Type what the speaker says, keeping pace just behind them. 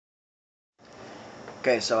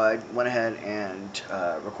Okay, so I went ahead and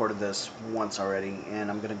recorded this once already, and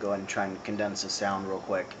I'm going to go ahead and try and condense the sound real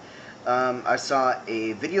quick. I saw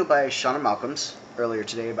a video by Shanna Malcolms earlier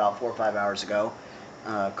today, about 4 or 5 hours ago,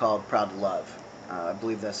 called Proud to Love. I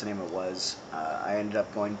believe that's the name it was. I ended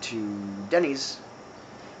up going to Denny's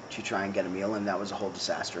to try and get a meal, and that was a whole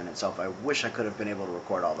disaster in itself. I wish I could have been able to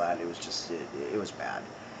record all that. It was just, it was bad.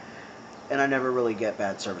 And I never really get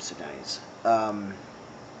bad service at Denny's.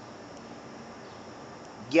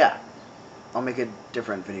 Yeah, I'll make a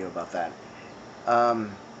different video about that.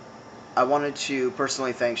 Um, I wanted to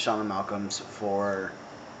personally thank Shanna Malcolms for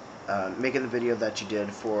making the video that you did,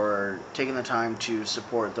 for taking the time to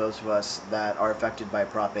support those of us that are affected by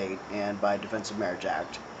Prop 8 and by Defense of Marriage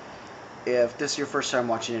Act. If this is your first time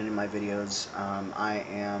watching any of my videos, I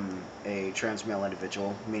am a trans male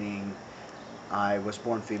individual, meaning I was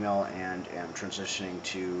born female and am transitioning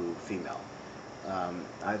to female.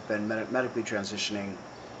 I've been medically transitioning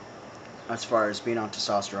as far as being on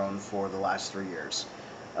testosterone for the last 3 years.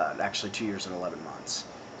 Actually, 2 years and 11 months.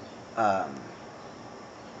 Um,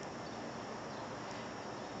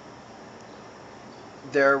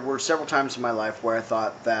 there were several times in my life where I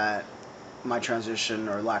thought that my transition,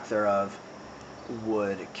 or lack thereof,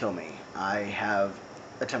 would kill me. I have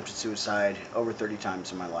attempted suicide over 30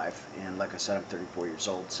 times in my life, and like I said, I'm 34 years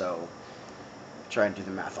old, so try and do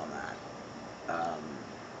the math on that.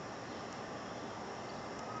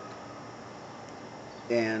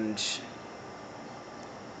 And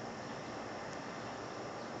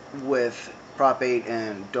with Prop 8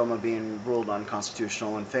 and DOMA being ruled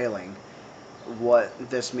unconstitutional and failing, what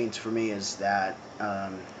this means for me is that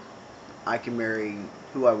I can marry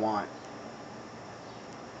who I want,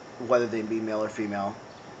 whether they be male or female,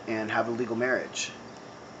 and have a legal marriage.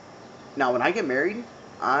 Now, when I get married,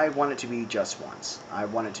 I want it to be just once. I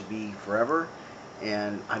want it to be forever,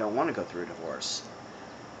 and I don't want to go through a divorce.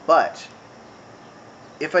 But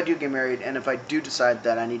if I do get married, and if I do decide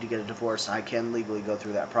that I need to get a divorce, I can legally go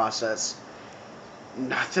through that process.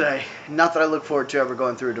 Not that I look forward to ever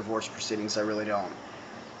going through a divorce proceedings. I really don't.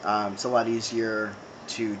 It's a lot easier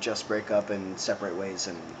to just break up and separate ways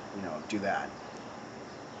and do that.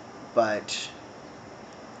 But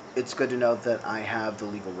it's good to know that I have the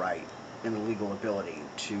legal right and the legal ability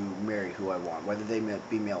to marry who I want, whether they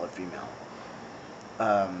be male or female.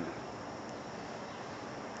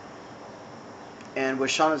 And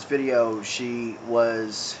with Shauna's video, she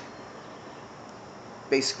was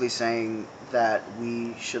basically saying that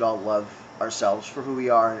we should all love ourselves for who we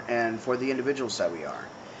are and for the individuals that we are.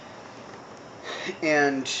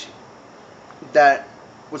 And that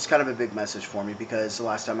was kind of a big message for me, because the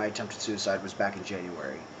last time I attempted suicide was back in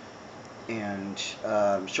January. And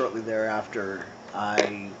shortly thereafter,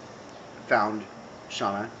 I found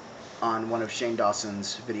Shanna on one of Shane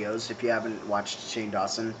Dawson's videos. If you haven't watched Shane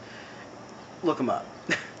Dawson, look him up.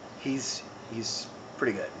 he's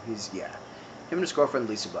pretty good. Him and his girlfriend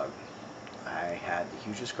Lisbug. I had the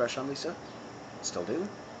hugest crush on Lisa. Still do.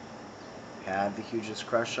 Had the hugest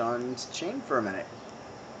crush on Shane for a minute.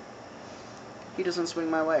 He doesn't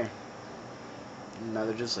swing my way.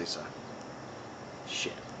 Neither does Lisa.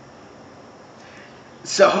 Shit.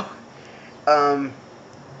 So,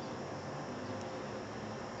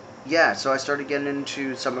 yeah, so I started getting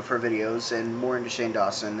into some of her videos and more into Shane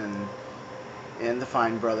Dawson and the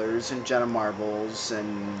Fine Brothers and Jenna Marbles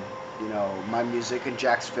and, my music and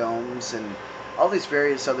Jack's Films and all these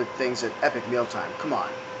various other things at Epic Mealtime. Come on,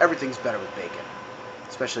 everything's better with bacon,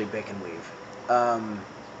 especially bacon weave.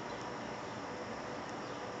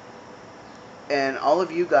 And all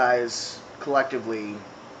of you guys collectively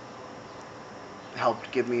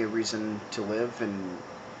helped give me a reason to live and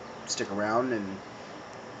stick around, and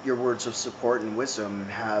your words of support and wisdom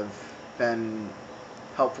have been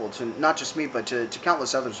helpful to not just me, but to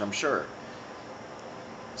countless others, I'm sure.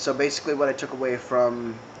 So basically what I took away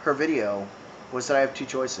from her video was that I have two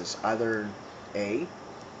choices. Either A,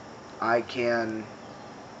 I can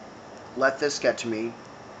let this get to me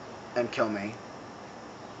and kill me,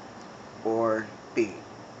 or B,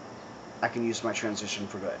 I can use my transition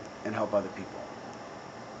for good and help other people.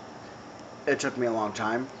 It took me a long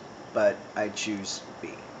time, but I choose B.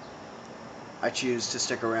 I choose to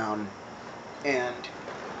stick around and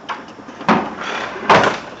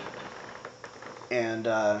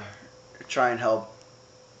try and help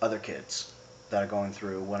other kids that are going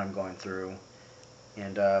through what I'm going through,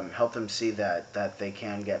 and help them see that they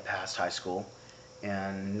can get past high school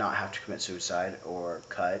and not have to commit suicide or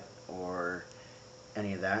cut or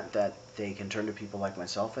any of that they can turn to people like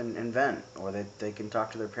myself and vent, or they can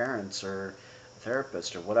talk to their parents or a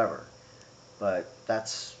therapist or whatever. But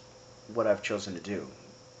that's what I've chosen to do.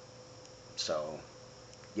 So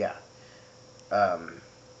yeah. Um,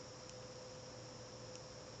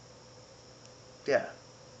 yeah.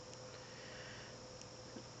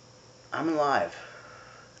 I'm alive,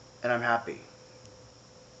 and I'm happy.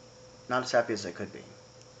 Not as happy as I could be,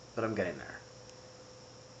 but I'm getting there.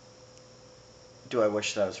 Do I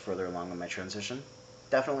wish that I was further along in my transition?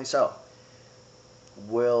 Definitely so.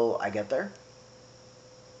 Will I get there?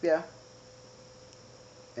 Yeah.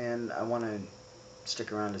 And I want to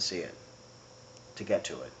stick around to see it, to get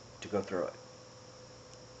to it, to go through it.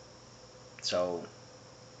 So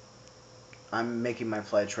I'm making my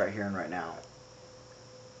pledge right here and right now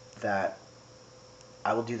that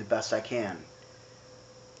I will do the best I can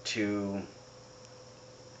to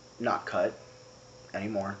not cut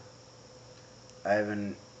anymore. I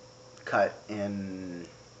haven't cut in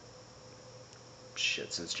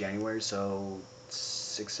shit since January, so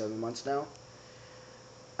 6, 7 months now.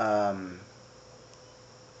 Um,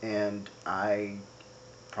 and I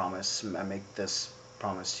promise, I make this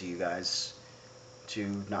promise to you guys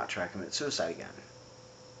to not try to commit suicide again.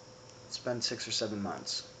 It's been 6 or 7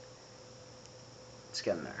 months. It's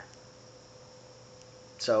getting there.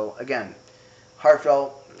 So again,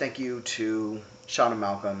 heartfelt thank you to Shanna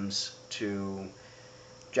Malcolms, to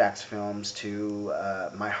Jack's Films, to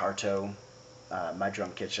My Harto, My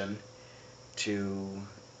Drunk Kitchen, to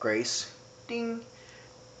Grace, ding,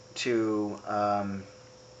 to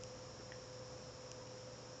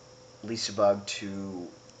Lisbug, to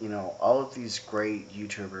all of these great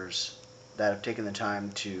YouTubers that have taken the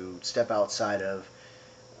time to step outside of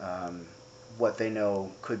um, what they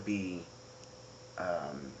know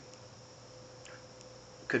um,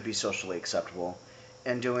 could be socially acceptable,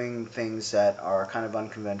 and doing things that are kind of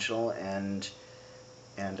unconventional and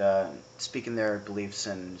speaking their beliefs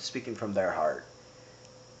and speaking from their heart.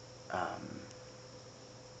 Um,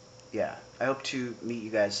 yeah, I hope to meet you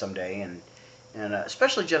guys someday, and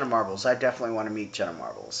especially Jenna Marbles. I definitely want to meet Jenna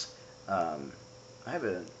Marbles. Um, I have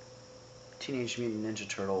a Teenage Mutant Ninja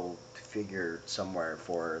Turtle figure somewhere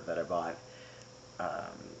for her that I bought.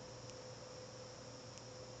 Um,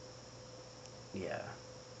 yeah.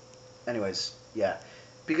 Anyways, yeah.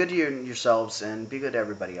 Be good to yourselves and be good to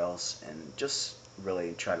everybody else, and just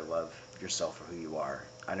really try to love yourself for who you are.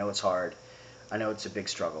 I know it's hard. I know it's a big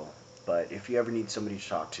struggle, but if you ever need somebody to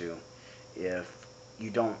talk to, if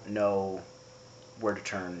you don't know where to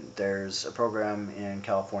turn, there's a program in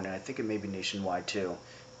California, I think it may be nationwide too,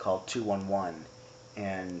 called 211,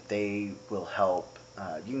 and they will help.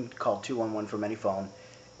 You can call 211 from any phone,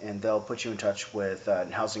 and they'll put you in touch with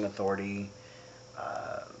an housing authority,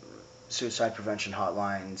 uh, suicide prevention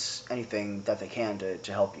hotlines, anything that they can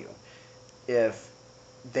to help you. If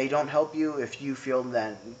they don't help you, if you feel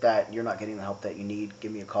that you're not getting the help that you need,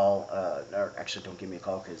 give me a call. Or actually, don't give me a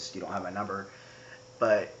call because you don't have my number.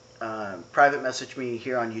 But private message me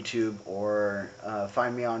here on YouTube or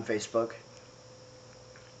find me on Facebook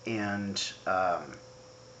and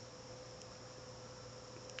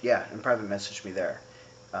yeah, and private message me there.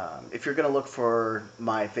 If you're gonna look for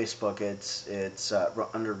my Facebook, it's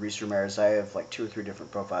under Reese Ramirez. I have like 2 or 3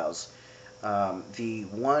 different profiles. The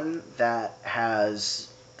one that has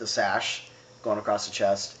the sash going across the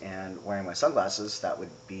chest and wearing my sunglasses, that would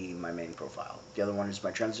be my main profile. The other one is my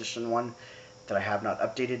transition one that I have not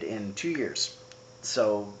updated in 2 years.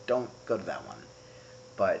 So don't go to that one.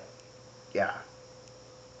 But yeah,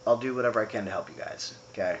 I'll do whatever I can to help you guys.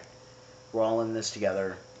 Okay? We're all in this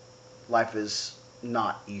together. Life is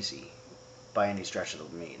not easy by any stretch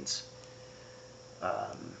of the means.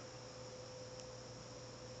 Um,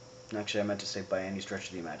 Actually, I meant to say by any stretch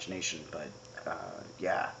of the imagination, but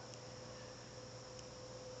yeah.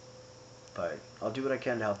 But I'll do what I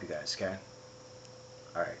can to help you guys, okay?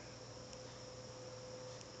 Alright.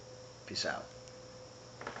 Peace out.